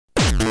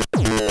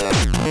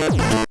Hey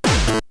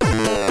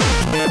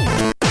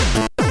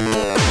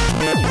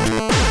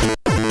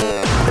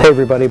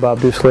everybody, Bob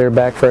Dusler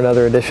back for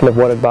another edition of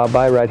What Did Bob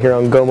Buy right here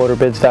on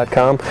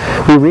GoMotorBids.com.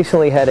 We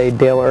recently had a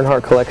Dale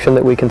Earnhardt collection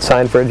that we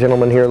consigned for a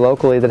gentleman here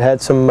locally that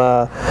had some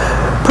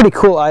pretty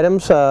cool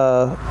items.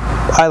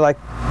 I like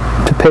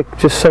to pick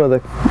just some of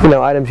the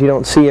items you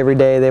don't see every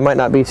day. They might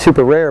not be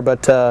super rare,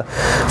 but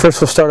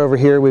first we'll start over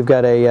here. We've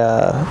got a,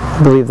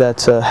 I believe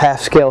that's a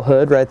half-scale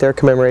hood right there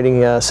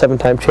commemorating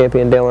seven-time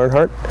champion Dale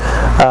Earnhardt.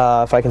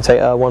 If I can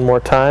say one more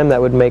time,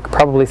 that would make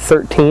probably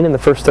 13 in the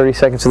first 30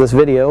 seconds of this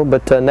video.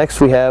 But next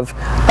we have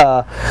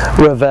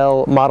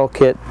Revell model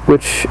kit,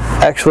 which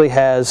actually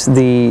has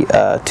the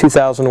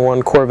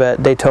 2001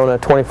 Corvette Daytona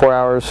 24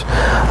 hours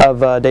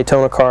of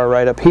Daytona car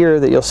right up here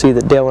that you'll see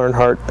that Dale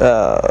Earnhardt,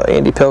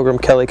 Andy Pilgrim,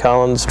 Kelly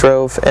Collins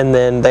drove. And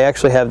then they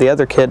actually have the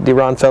other kit,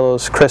 DeRon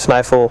Fellows, Chris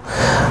Neifel,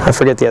 I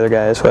forget the other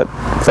guys, but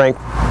Frank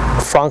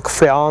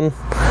Frion,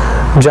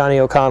 Johnny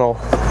O'Connell.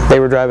 They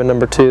were driving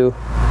number 2.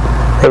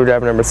 They were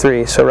driving number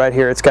 3. So right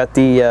here it's got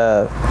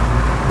the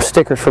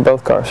stickers for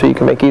both cars, so you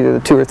can make either the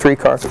 2 or 3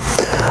 car.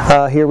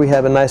 Here we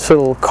have a nice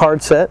little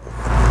card set,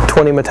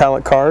 20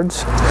 metallic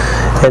cards,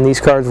 and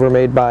these cards were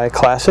made by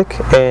Classic,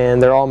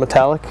 and they're all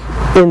metallic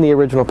in the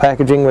original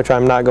packaging, which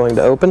I'm not going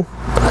to open.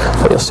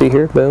 So you'll see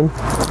here, boom,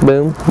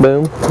 boom,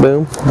 boom,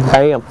 boom,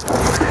 bam.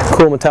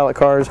 Cool metallic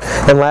cards.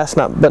 And last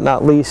but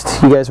not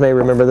least, you guys may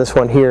remember this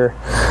one here.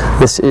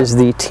 This is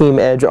the Team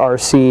Edge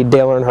RC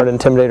Dale Earnhardt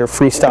Intimidator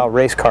Freestyle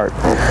Race Cart.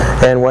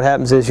 And what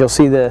happens is you'll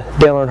see the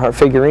Dale Earnhardt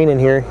figurine in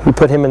here. You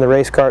put him in the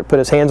race cart, put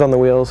his hands on the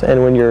wheels,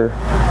 and when you're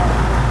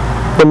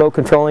remote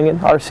controlling it,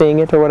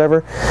 RCing it or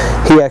whatever,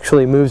 he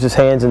actually moves his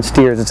hands and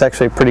steers. It's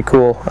actually pretty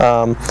cool.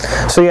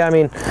 So yeah, I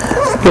mean,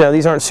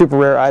 these aren't super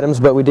rare items,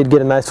 but we did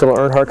get a nice little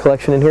Earnhardt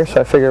collection in here,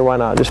 so I figured why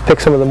not just pick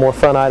some of the more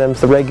fun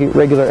items, the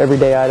regular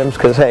everyday items,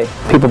 because hey,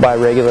 people buy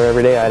regular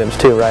everyday items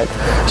too, right?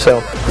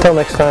 So until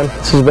next time,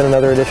 this has been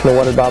another edition of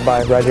What Did Bob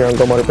Buy right here on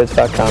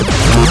GoMotorBids.com.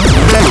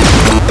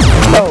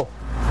 Oh,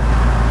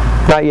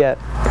 not yet.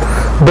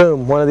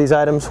 Boom, one of these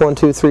items, 1,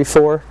 2, 3,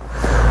 4.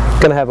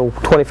 Gonna have a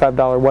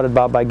 $25 What Did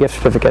Bob Buy gift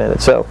certificate in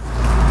it, so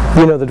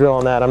you know the drill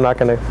on that. I'm not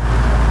gonna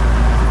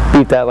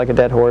beat that like a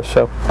dead horse,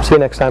 so see you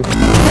next time.